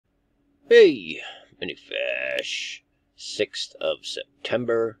Hey, minifish. 6th of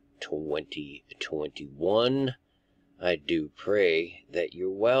September, 2021. I do pray that you're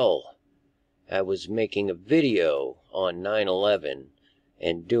well. I was making a video on 9/11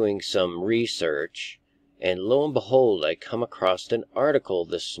 and doing some research, and lo and behold, I come across an article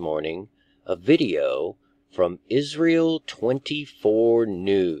this morning, a video from Israel 24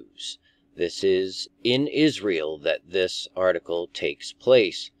 News. This is in Israel that this article takes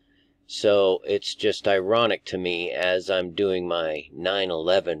place. So it's just ironic to me as I'm doing my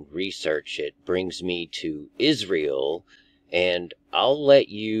 9/11 research. It brings me to Israel, and I'll let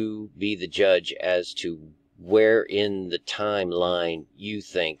you be the judge as to where in the timeline you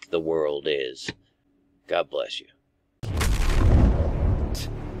think the world is. God bless you.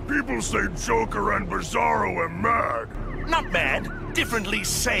 People say Joker and Bizarro are mad. Not mad, differently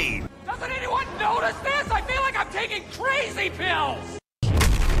sane. Doesn't anyone notice this? I feel like I'm taking crazy pills!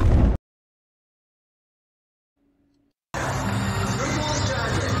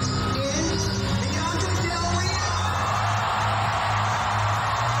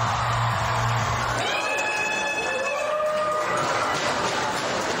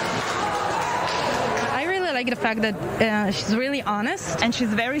 I like the fact that she's really honest and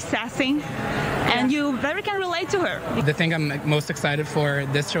she's very sassy, and you very can relate to her. The thing I'm most excited for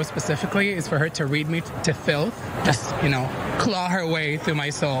this show specifically is for her to read me to filth, just, claw her way through my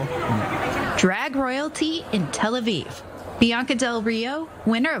soul. Drag royalty in Tel Aviv. Bianca Del Rio,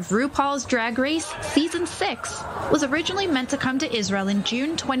 winner of RuPaul's Drag Race Season 6, was originally meant to come to Israel in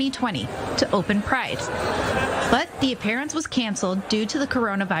June 2020 to open Pride. But the appearance was canceled due to the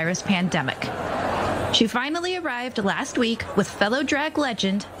coronavirus pandemic. She finally arrived last week with fellow drag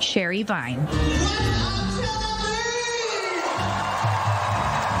legend Sherry Vine.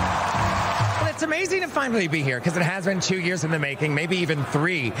 It's amazing to finally be here because it has been 2 years in the making, maybe even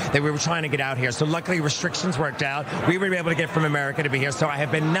 3, that we were trying to get out here. So luckily restrictions worked out. We were able to get from America to be here. So I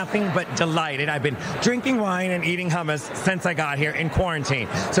have been nothing but delighted. I've been drinking wine and eating hummus since I got here in quarantine.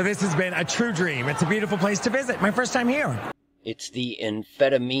 So this has been a true dream. It's a beautiful place to visit. My first time here. It's the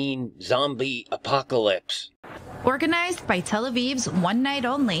amphetamine zombie apocalypse. Organized by Tel Aviv's One Night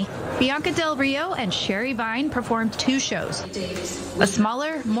Only, Bianca Del Rio and Sherry Vine performed 2 shows. A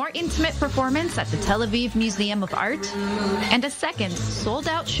smaller, more intimate performance at the Tel Aviv Museum of Art, and a second,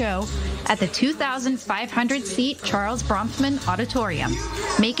 sold-out show at the 2,500-seat Charles Bronfman Auditorium,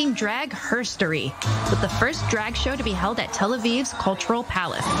 making drag herstory, with the first drag show to be held at Tel Aviv's Cultural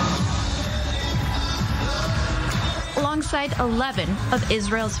Palace. Alongside 11 of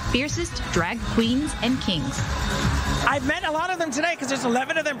Israel's fiercest drag queens and kings. I've met a lot of them today because there's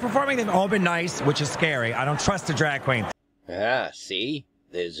 11 of them performing. They've all been nice, which is scary. I don't trust a drag queen. See?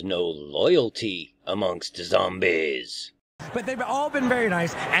 There's no loyalty amongst zombies. But they've all been very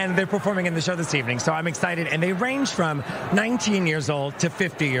nice, and they're performing in the show this evening, so I'm excited. And they range from 19 years old to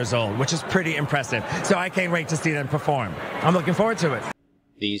 50 years old, which is pretty impressive. So I can't wait to see them perform. I'm looking forward to it.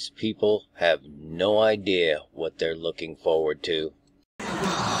 These people have no idea what they're looking forward to.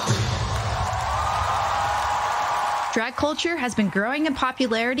 Drag culture has been growing in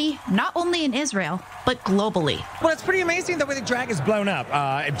popularity not only in Israel, but globally. Well, it's pretty amazing the way that drag is blown up.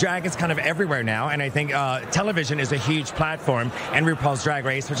 Drag is kind of everywhere now, and I think television is a huge platform, and RuPaul's Drag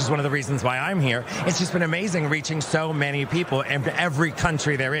Race, which is one of the reasons why I'm here. It's just been amazing reaching so many people in every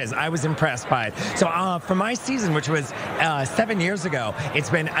country there is. I was impressed by it. So for my season, which was 7 years ago, it's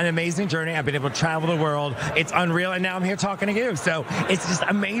been an amazing journey. I've been able to travel the world. It's unreal, and now I'm here talking to you. So it's just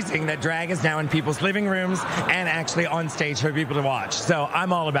amazing that drag is now in people's living rooms and actually on stage for people to watch. So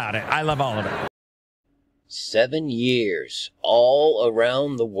I'm all about it. I love all of it. 7 years, all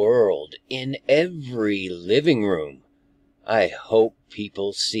around the world, in every living room. I hope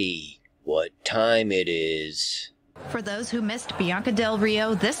people see what time it is. For those who missed Bianca Del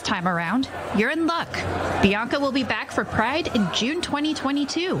Rio this time around, you're in luck. Bianca will be back for Pride in June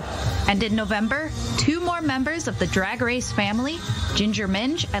 2022. And in November, 2 more members of the Drag Race family, Ginger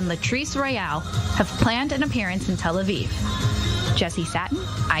Minge and Latrice Royale, have planned an appearance in Tel Aviv. Jessie Satin,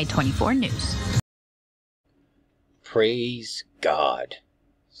 I-24 News. Praise God.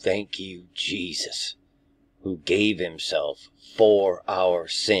 Thank you, Jesus, who gave himself for our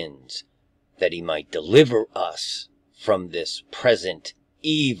sins, that he might deliver us from this present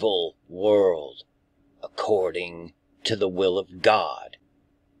evil world, according to the will of God.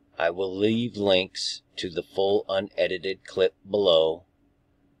 I will leave links to the full unedited clip below.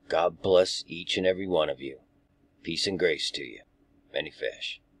 God bless each and every one of you. Peace and grace to you. Many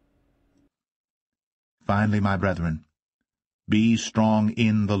fish. Finally, my brethren, be strong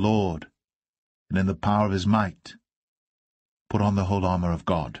in the Lord, and in the power of his might. Put on the whole armor of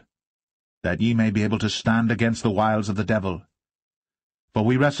God, that ye may be able to stand against the wiles of the devil. For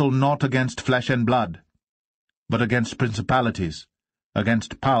we wrestle not against flesh and blood, but against principalities,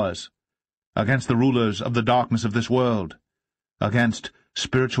 against powers, against the rulers of the darkness of this world, against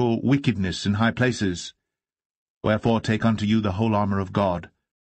spiritual wickedness in high places. Wherefore take unto you the whole armour of God,